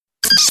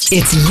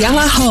It's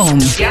Yalla Home.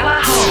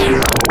 Yalla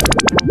Home.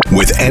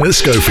 With Anna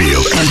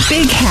Schofield and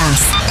Big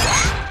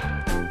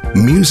House.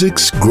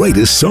 Music's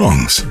greatest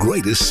songs.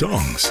 Greatest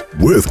songs.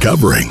 Worth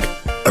covering.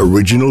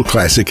 Original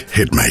classic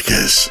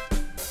hitmakers.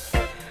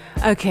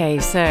 Okay,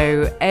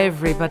 so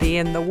everybody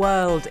in the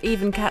world,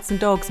 even cats and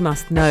dogs,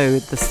 must know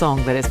the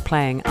song that is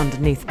playing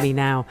underneath me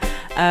now.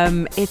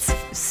 It's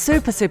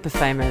super, super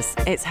famous.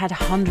 It's had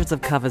hundreds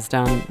of covers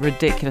done,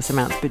 ridiculous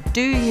amounts. But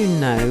do you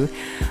know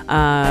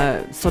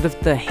sort of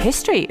the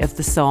history of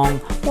the song,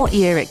 what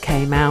year it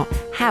came out,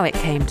 how it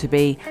came to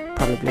be?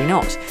 Probably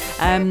not.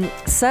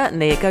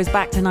 Certainly, it goes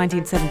back to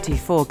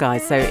 1974,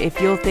 guys. So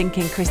if you're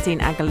thinking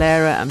Christina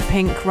Aguilera and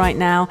Pink right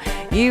now,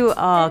 you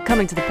are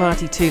coming to the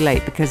party too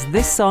late, because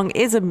this song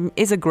is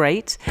a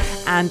great,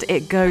 and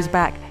it goes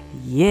back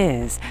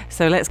years.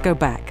 So let's go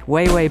back,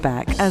 way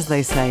back, as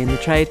they say in the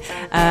trade,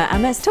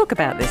 and let's talk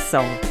about this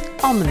song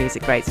on the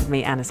Music Greats with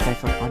me, Anna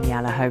Schofield, on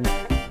Yalla Home.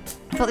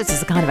 I thought this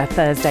was a kind of a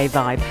Thursday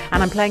vibe,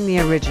 and I'm playing the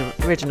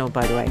original,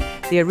 by the way.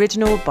 The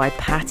original by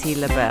Patti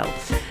LaBelle.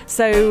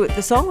 So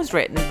the song was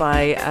written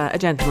by a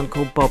gentleman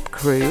called Bob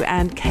Crewe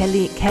and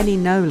Kenny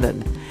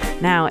Nolan.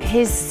 Now,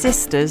 his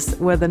sisters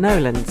were the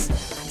Nolans.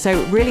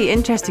 So really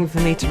interesting for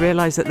me to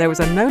realise that there was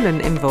a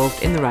Nolan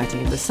involved in the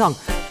writing of the song.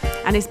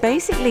 And it's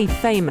basically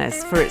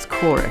famous for its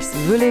chorus,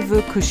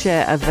 Voulez-vous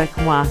coucher avec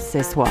moi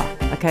ce soir,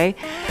 okay?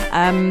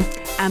 And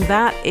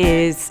that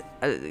is,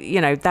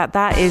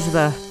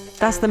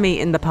 that's the meat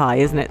in the pie,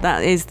 isn't it?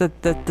 That is the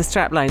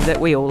strapline that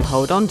we all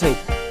hold on to.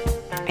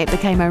 It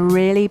became a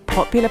really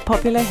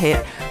popular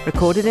hit,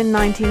 recorded in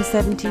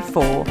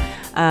 1974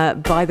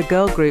 by the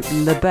girl group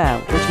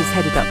LaBelle, which was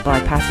headed up by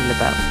Patti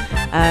LaBelle.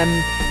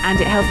 And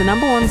it held the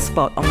 #1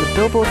 spot on the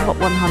Billboard Hot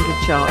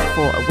 100 chart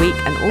for a week,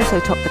 and also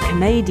topped the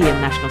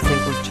Canadian National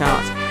Singles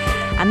Chart.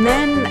 And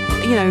then,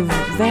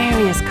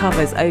 various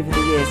covers over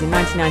the years. In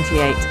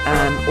 1998,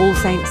 All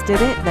Saints did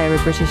it. They're a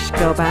British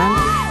girl band.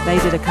 They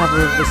did a cover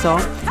of the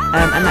song,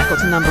 and that got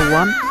to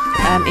 #1.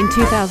 In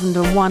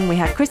 2001, we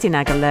had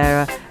Christina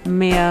Aguilera,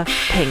 Mia,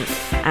 Pink,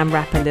 and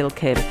rapper Lil'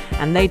 Kim,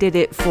 and they did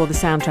it for the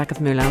soundtrack of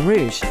Moulin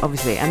Rouge,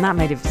 obviously, and that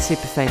made it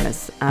super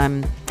famous.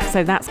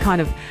 So that's kind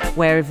of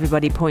where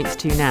everybody points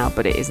to now,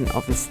 but it isn't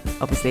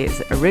obviously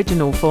its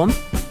original form.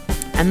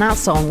 And that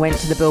song went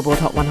to the Billboard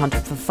Hot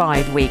 100 for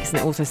 5 weeks, and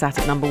it also sat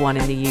at #1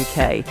 in the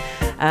UK.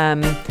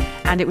 And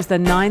it was the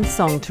 9th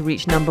song to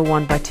reach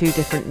 #1 by 2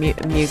 different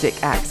music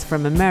acts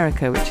from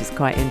America, which is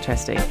quite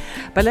interesting.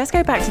 But let's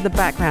go back to the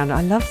background.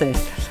 I love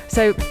this.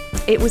 So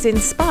it was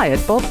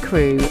inspired. Bob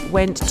Crewe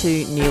went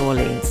to New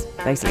Orleans.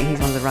 Basically, he's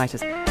one of the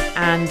writers.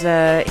 And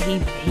he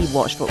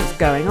watched what was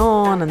going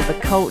on and the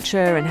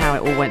culture and how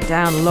it all went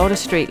down. A lot of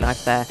street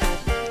life there.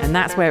 And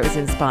that's where it was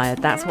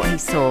inspired. That's what he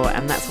saw,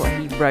 and that's what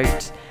he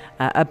wrote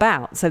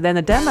about. So then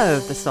the demo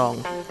of the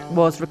song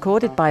was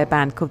recorded by a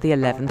band called the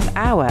 11th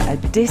Hour, a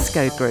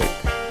disco group.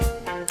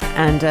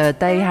 And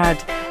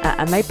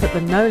they put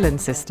the Nolan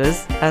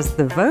sisters as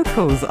the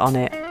vocals on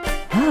it.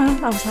 I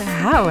was like,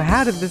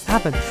 how did this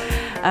happen?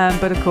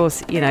 But of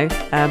course,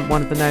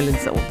 one of the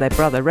Nolans, or their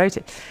brother, wrote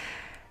it.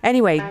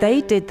 Anyway,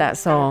 they did that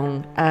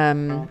song,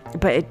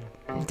 but it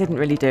didn't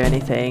really do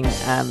anything.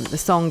 The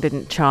song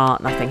didn't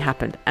chart, nothing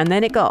happened. And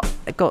then it got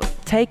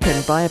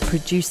taken by a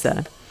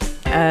producer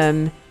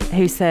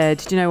who said,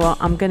 do you know what,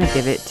 I'm going to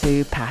give it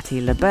to Patti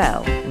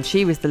LaBelle. And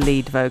she was the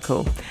lead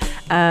vocal.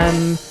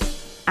 And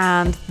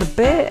the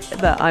bit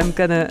that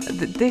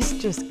this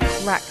just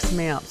cracks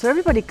me up. So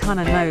everybody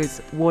kind of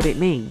knows what it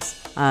means.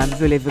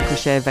 Voulez-vous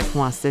coucher avec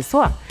moi ce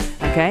soir?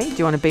 Okay, do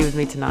you want to be with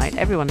me tonight?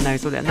 Everyone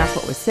knows what it, and that's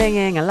what we're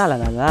singing, and la la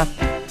la la.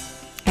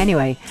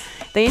 Anyway,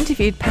 they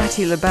interviewed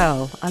Patti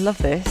LaBelle. I love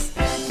this.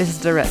 This is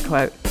a direct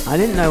quote. I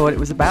didn't know what it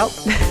was about.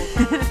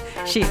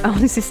 She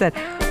honestly said,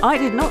 I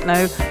did not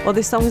know what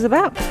this song was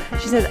about.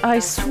 She said, I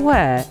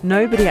swear,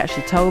 nobody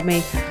actually told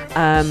me.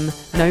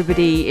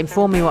 Nobody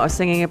informed me what I was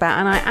singing about,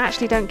 and I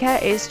actually don't care.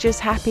 It's just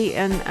happy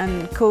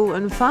and cool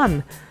and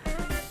fun.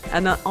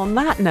 And on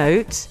that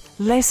note,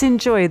 let's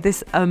enjoy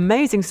this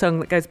amazing song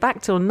that goes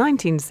back till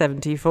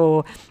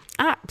 1974.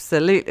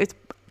 Absolutely, it's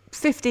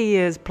 50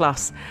 years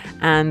plus,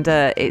 and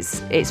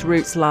its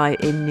roots lie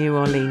in New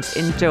Orleans.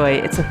 Enjoy.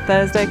 It's a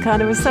Thursday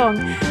kind of a song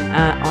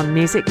on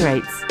Music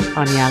Greats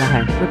on Yalla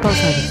Home. We're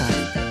Pulse 95.